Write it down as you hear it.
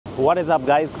What is up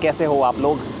guys, कैसे हो आप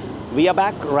लोग? We are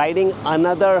back riding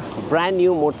another brand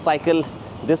new motorcycle.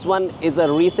 This one is a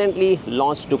recently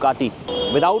launched Ducati.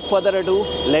 Without further ado,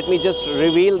 let me just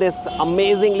reveal this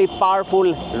amazingly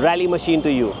powerful rally machine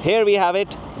to you. Here we have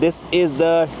it. This is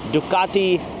the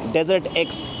Ducati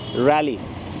DesertX Rally.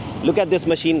 Look at this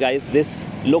machine guys. This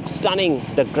looks stunning.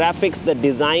 The graphics, the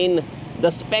design,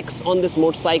 the specs on this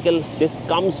motorcycle. This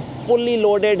comes fully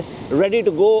loaded, ready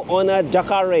to go on a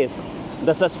Dakar race.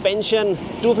 The suspension,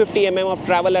 250 mm of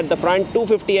travel at the front,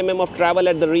 250 mm of travel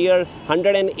at the rear,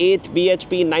 108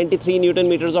 bhp, 93 Newton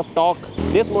meters of torque.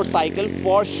 This motorcycle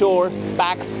for sure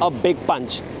packs a big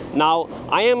punch. Now,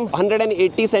 I am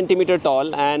 180 centimeter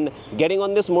tall, and getting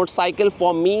on this motorcycle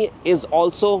for me is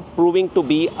also proving to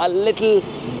be a little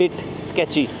bit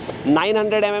sketchy.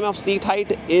 900 mm of seat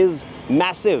height is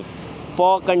massive.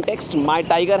 For context, my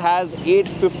Tiger has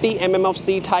 850 mm of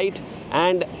seat height,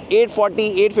 and 840,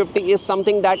 850 is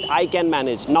something that I can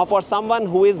manage. Now for someone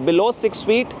who is below 6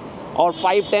 feet or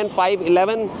 5'10",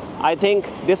 5'11", I think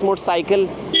this motorcycle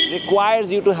requires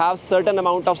you to have certain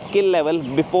amount of skill level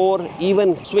before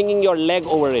even swinging your leg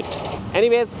over it.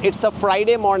 Anyways, it's a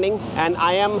Friday morning and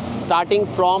I am starting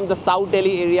from the South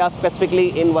Delhi area,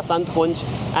 specifically in Vasant Kunj,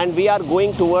 and we are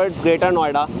going towards Greater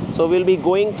Noida. So we'll be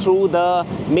going through the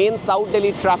main South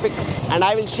Delhi traffic, and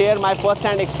I will share my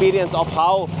first-hand experience of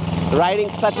how riding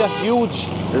such a huge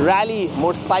rally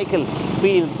motorcycle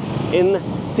feels in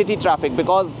city traffic.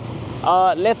 Because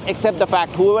let's accept the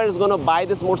fact, whoever is going to buy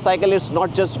this motorcycle is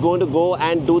not just going to go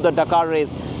and do the Dakar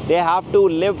race. They have to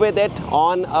live with it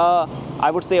on I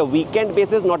would say a weekend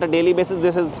basis, not a daily basis.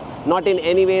 This is not in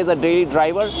any ways a daily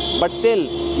driver, but still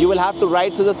you will have to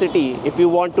ride through the city if you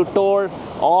want to tour,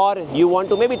 or you want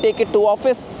to maybe take it to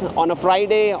office on a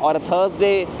Friday or a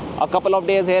Thursday, a couple of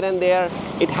days here and there.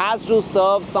 It has to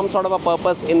serve some sort of a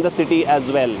purpose in the city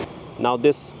as well. Now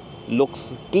this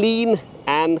looks clean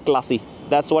and classy.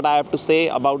 That's what I have to say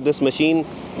about this machine.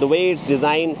 The way it's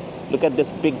designed, look at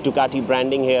this big Ducati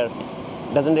branding here.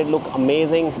 Doesn't it look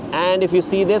amazing? And if you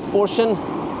see this portion,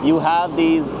 you have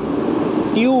these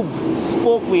tube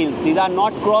spoke wheels. These are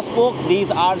not cross spoke,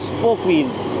 these are spoke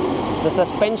wheels. The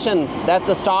suspension, that's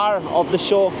the star of the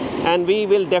show, and we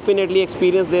will definitely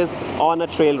experience this on a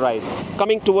trail ride.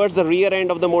 Coming towards the rear end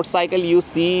of the motorcycle, you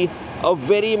see a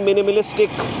very minimalistic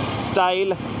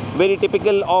style, very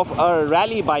typical of a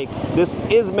rally bike. This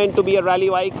is meant to be a rally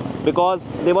bike because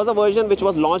there was a version which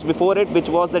was launched before it, which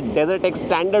was the DesertX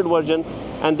standard version,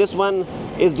 and this one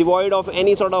is devoid of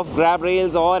any sort of grab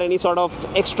rails or any sort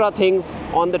of extra things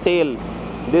on the tail.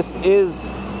 This is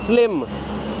slim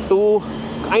to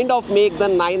kind of make the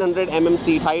 900 mm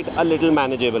seat height a little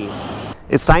manageable.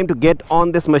 It's time to get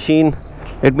on this machine.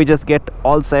 Let me just get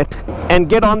all set and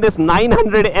get on this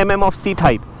 900 mm of seat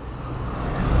height.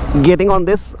 Getting on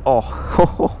this,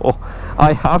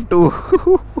 I have to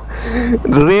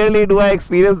rarely do I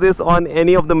experience this on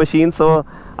any of the machines, so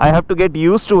I have to get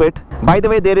used to it. By the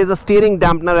way, there is a steering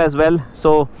dampener as well,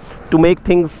 so to make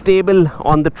things stable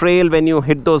on the trail when you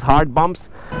hit those hard bumps.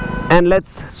 And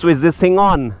let's switch this thing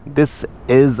on. This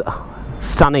is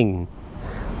stunning,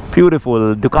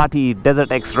 beautiful Ducati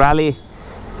DesertX Rally,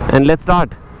 and let's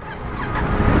start.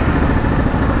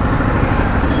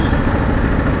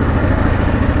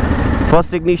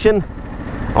 First ignition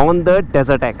on the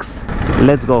DesertX.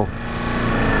 Let's go.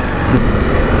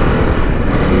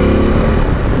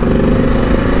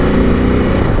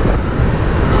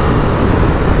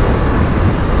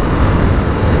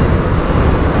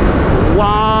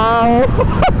 Wow!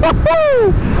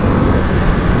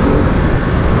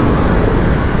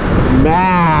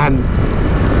 Man,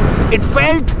 it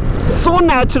felt so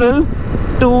natural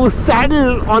to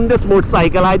saddle on this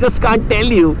motorcycle. I just can't tell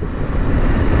you.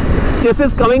 This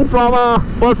is coming from a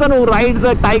person who rides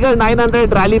a Tiger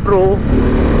 900 Rally Pro,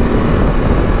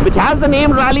 which has the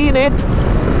name Rally in it.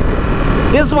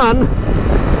 This one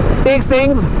takes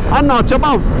things a notch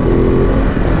above.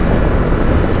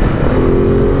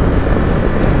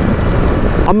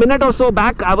 A minute or so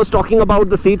back, I was talking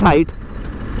about the seat height,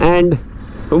 and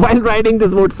while riding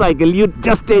this motorcycle, you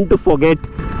just tend to forget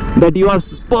that you are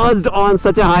perched on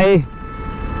such a high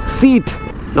seat.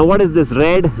 Now what is this?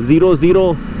 Red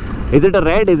 00. Is it a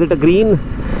red? Is it a green?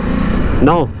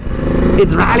 No,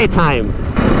 it's rally time.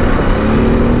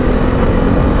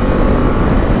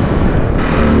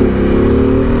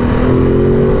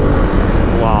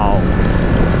 Wow,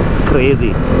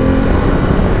 crazy.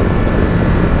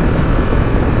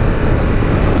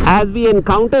 As we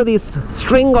encounter these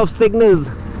string of signals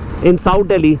in South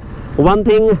Delhi, one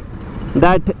thing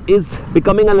that is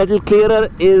becoming a little clearer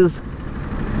is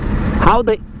how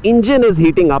the engine is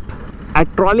heating up.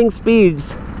 At crawling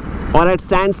speeds, or at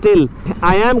standstill,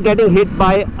 I am getting hit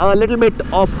by a little bit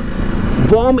of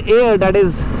warm air that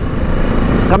is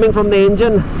coming from the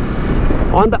engine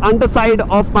on the underside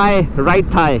of my right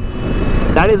thigh.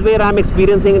 That is where I'm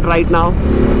experiencing it right now.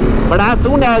 But as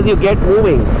soon as you get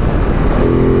moving,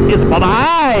 it's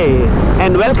bye-bye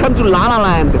and welcome to La La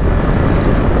Land.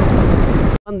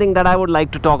 One thing that I would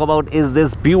like to talk about is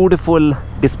this beautiful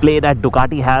display that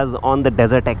Ducati has on the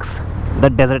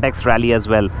DesertX Rally as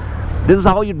well. This is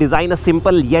how you design a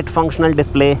simple yet functional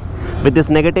display with this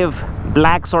negative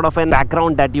black sort of an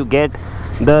background that you get.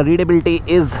 The readability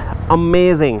is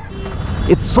amazing.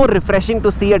 It's so refreshing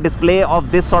to see a display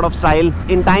of this sort of style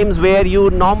in times where you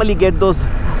normally get those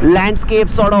landscape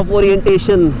sort of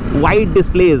orientation wide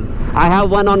displays. I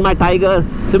have one on my Tiger.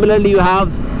 Similarly, you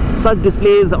have such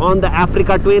displays on the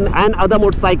Africa Twin and other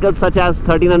motorcycles such as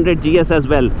 1300 GS as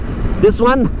well. This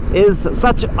one is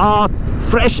such a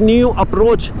fresh new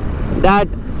approach that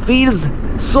feels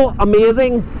so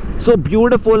amazing, so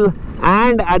beautiful,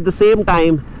 and at the same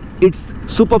time it's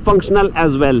super functional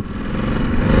as well.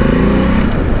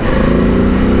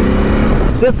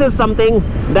 This is something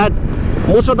that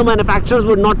most of the manufacturers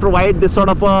would not provide, this sort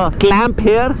of a clamp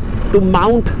here to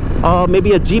mount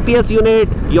maybe a GPS unit,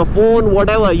 your phone,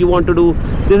 whatever you want to do.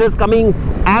 This is coming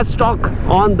as stock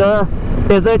on the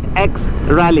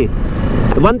DesertX Rally.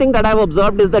 One thing that I've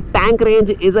observed is the tank range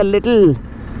is a little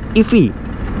iffy.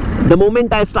 The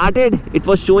moment I started, it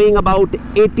was showing about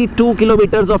 82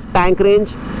 kilometers of tank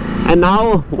range, and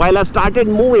now while I've started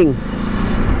moving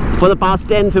for the past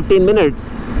 10-15 minutes,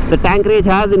 the tank range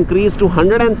has increased to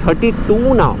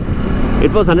 132 now.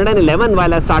 It was 111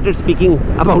 while I started speaking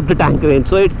about the tank range.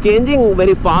 So it's changing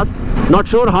very fast. Not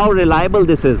sure how reliable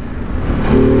this is.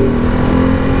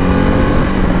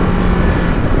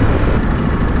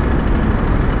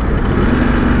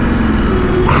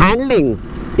 Handling,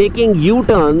 taking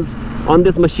U-turns on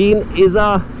this machine is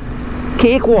a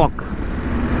cakewalk.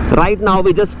 Right now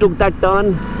we just took that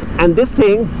turn, and this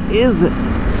thing is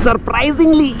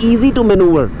surprisingly easy to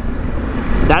maneuver.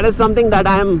 That is something that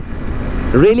I am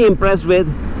really impressed with.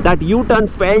 That U-turn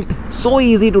felt so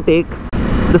easy to take.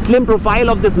 The slim profile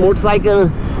of this motorcycle,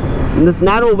 this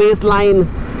narrow waistline,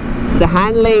 the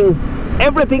handling,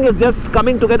 everything is just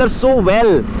coming together so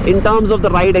well in terms of the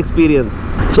ride experience.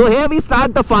 So here we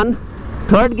start the fun.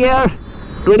 Third gear,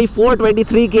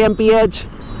 24-23 kmph.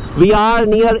 We are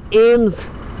near Ames.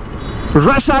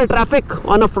 Rush hour traffic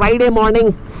on a Friday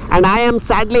morning, and I am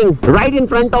saddling. Right in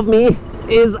front of me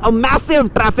is a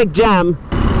massive traffic jam,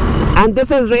 and this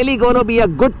is really going to be a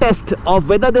good test of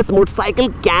whether this motorcycle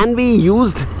can be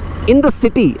used in the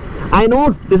city. I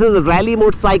know this is a rally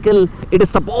motorcycle. It is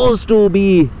supposed to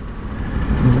be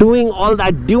doing all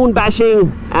that dune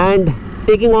bashing and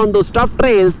taking on those tough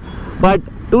trails, but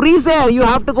to reach there you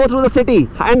have to go through the city.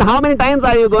 And how many times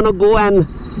are you going to go and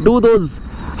do those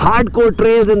hardcore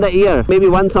trails in the year? Maybe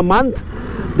once a month.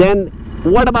 Then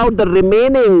what about the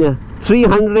remaining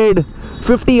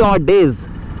 350 odd days?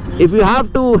 If you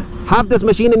have to have this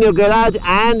machine in your garage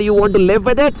and you want to live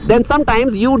with it, then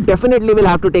sometimes you definitely will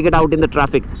have to take it out in the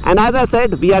traffic. And as I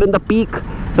said, we are in the peak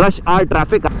rush hour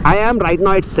traffic. I am right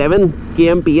now at 7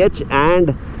 kmph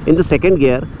and in the second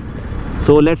gear.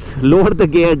 So let's lower the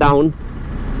gear down.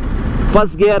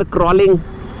 First gear crawling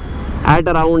at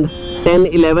around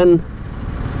 10-11,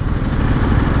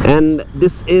 and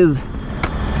this is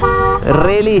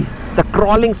really the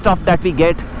crawling stuff that we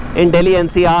get in Delhi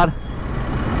NCR.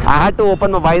 I had to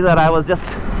open my visor. I was just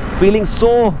feeling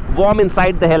so warm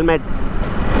inside the helmet.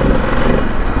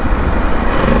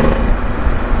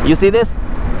 You see this?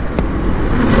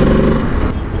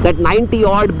 That 90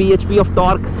 odd bhp of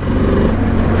torque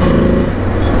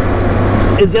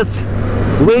is just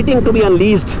waiting to be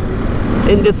unleashed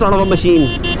in this sort of a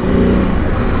machine.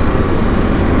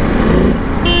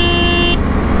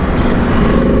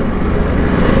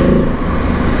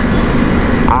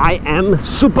 I am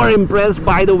super impressed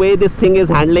by the way this thing is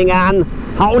handling and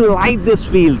how light this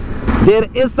feels. There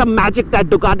is some magic that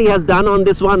Ducati has done on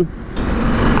this one.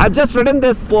 I've just ridden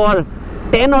this for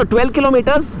 10 or 12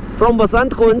 kilometers from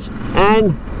Vasant Kunj,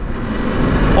 and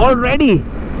already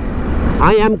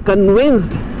I am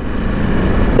convinced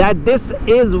that this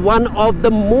is one of the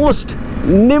most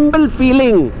nimble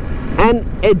feeling and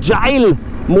agile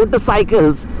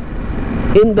motorcycles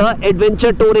in the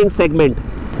adventure touring segment.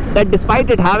 That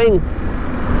despite it having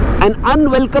an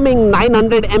unwelcoming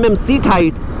 900 mm seat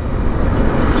height,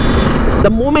 the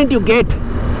moment you get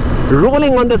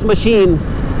rolling on this machine,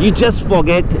 you just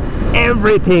forget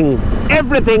everything.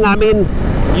 I mean,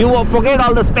 you will forget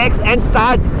all the specs and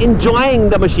start enjoying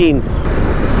the machine.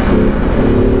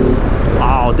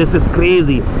 Wow, this is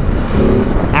crazy.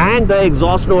 and the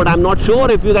exhaust note, I'm not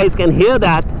sure if you guys can hear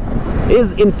that,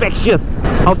 is infectious.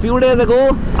 A few days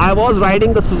ago, I was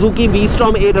riding the Suzuki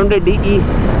V-Storm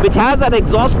 800DE, which has an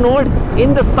exhaust note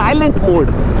in the silent mode.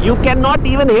 You cannot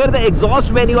even hear the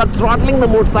exhaust when you are throttling the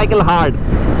motorcycle hard.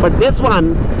 But this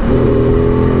one,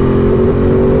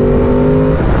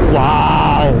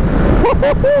 wow,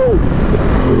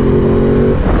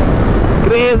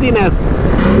 craziness.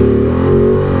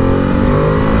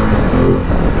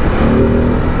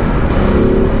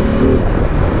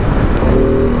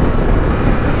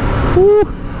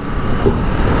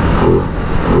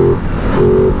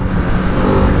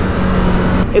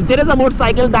 If there is a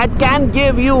motorcycle that can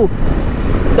give you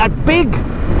that big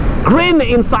grin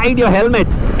inside your helmet,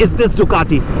 it's this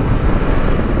Ducati.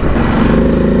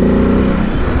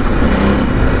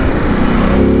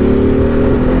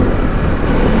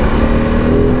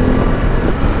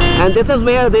 And this is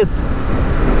where this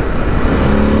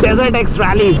DesertX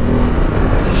Rally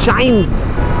shines.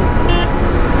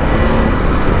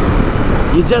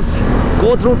 You just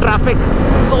go through traffic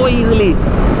so easily.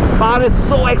 Car is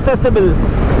so accessible.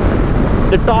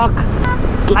 The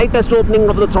torque, slightest opening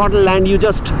of the throttle, and you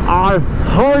just are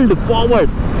hurled forward.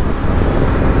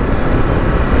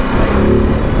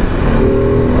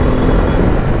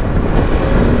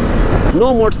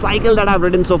 No motorcycle that I've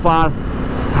ridden so far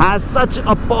has such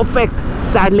a perfect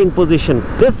saddling position.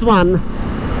 This one,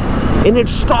 in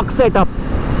its stock setup,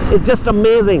 is just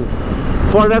amazing.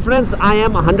 For reference, I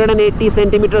am 180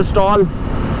 centimeters tall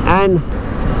and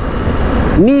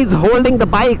knees holding the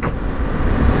bike,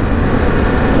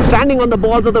 standing on the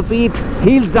balls of the feet,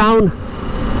 heels down,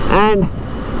 and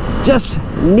just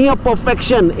near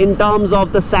perfection in terms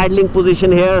of the saddling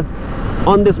position here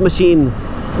on this machine.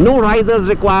 No risers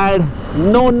required,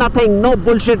 no nothing, no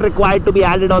bullshit required to be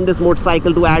added on this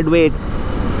motorcycle to add weight.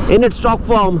 In its stock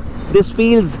form, this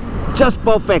feels just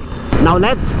perfect. Now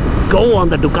let's go on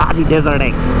the Ducati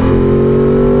DesertX.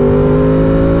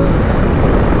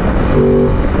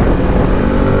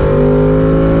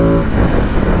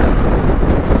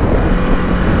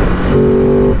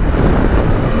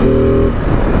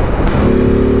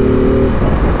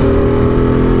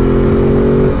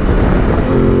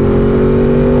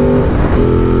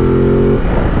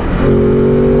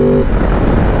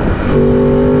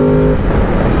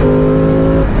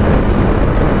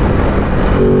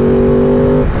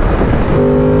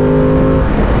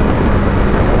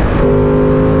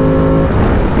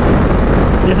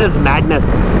 This is madness.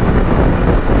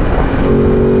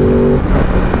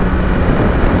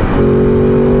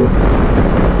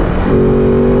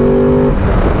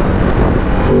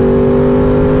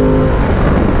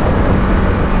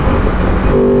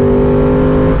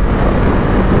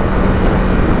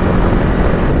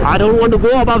 I don't want to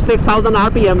go above 6,000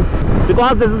 RPM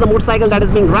because this is a motorcycle that is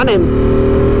being run in.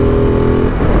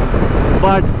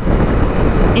 But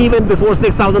even before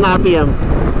 6,000 RPM,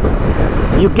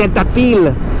 you get that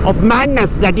feel of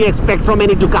madness that you expect from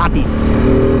any Ducati.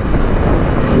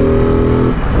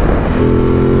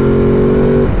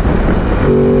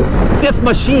 This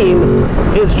machine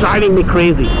is driving me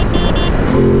crazy.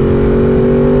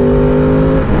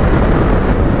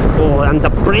 Oh, and the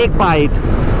brake bite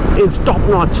is top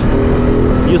notch.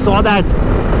 You saw that,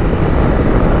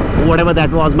 whatever that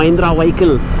was, Mahindra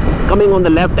vehicle coming on the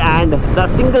left, and the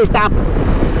single tap,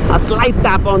 a slight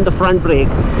tap on the front brake,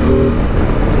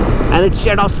 and it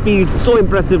shed off speed so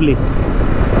impressively.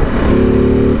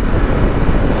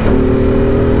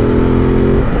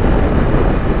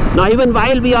 Now even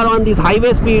while we are on these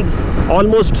highway speeds,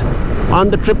 almost on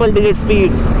the triple digit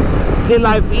speeds, still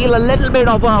I feel a little bit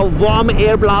of a warm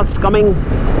air blast coming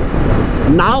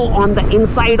now on the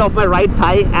inside of my right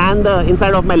thigh and the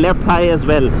inside of my left thigh as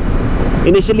well.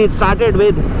 Initially it started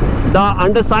with the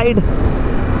underside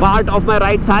part of my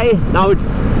right thigh. Now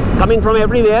it's coming from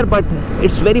everywhere, but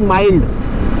it's very mild,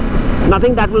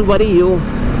 nothing that will worry you.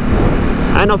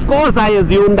 And of course I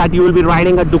assume that you will be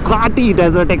riding a Ducati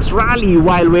DesertX Rally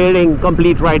while wearing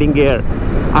complete riding gear.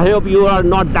 I hope you are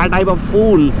not that type of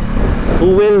fool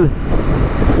who will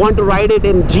want to ride it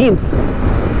in jeans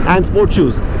and sport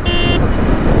shoes.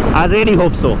 I really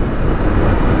hope so.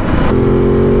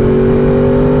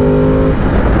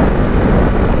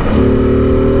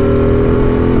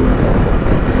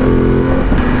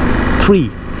 Three,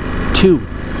 two,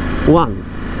 one,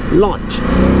 launch.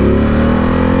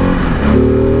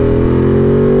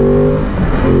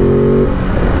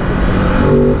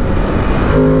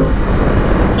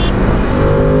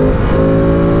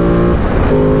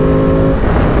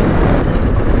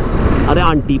 अरे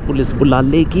aunty police बुला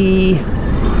लेगी.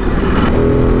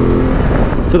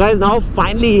 So guys, now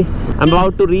finally I'm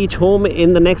about to reach home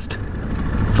in the next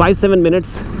 5-7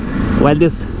 minutes while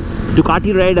this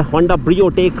Ducati red Honda Brio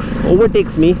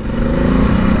overtakes me.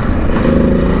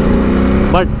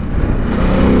 But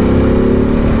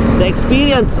the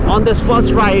experience on this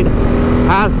first ride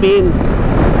has been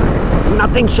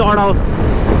nothing short of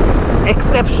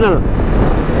exceptional.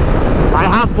 I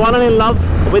have fallen in love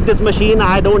with this machine.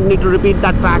 I don't need to repeat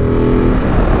that fact.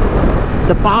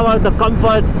 The power, the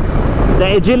comfort,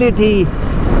 the agility,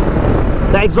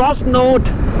 the exhaust note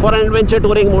for an adventure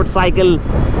touring motorcycle.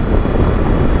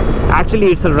 Actually,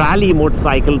 it's a rally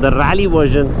motorcycle, the rally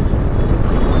version.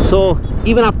 So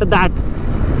even after that,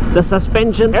 the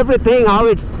suspension, everything, how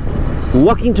it's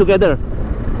working together,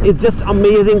 is just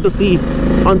amazing to see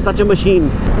on such a machine.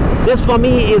 This for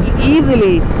me is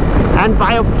easily and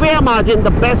by a fair margin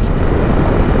the best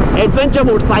adventure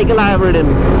motorcycle I have ridden.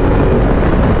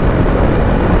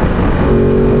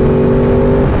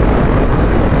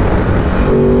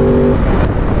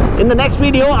 In the next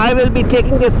video, I will be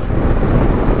taking this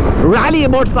rally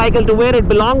motorcycle to where it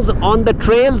belongs, on the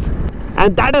trails,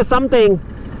 and that is something,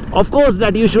 of course,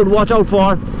 that you should watch out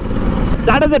for.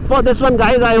 That is it for this one,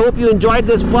 guys. I hope you enjoyed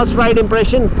this first ride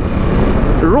impression,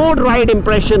 road ride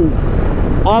impressions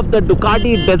of the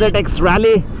Ducati DesertX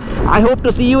Rally. I hope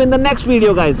to see you in the next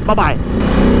video, guys. Bye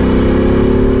bye.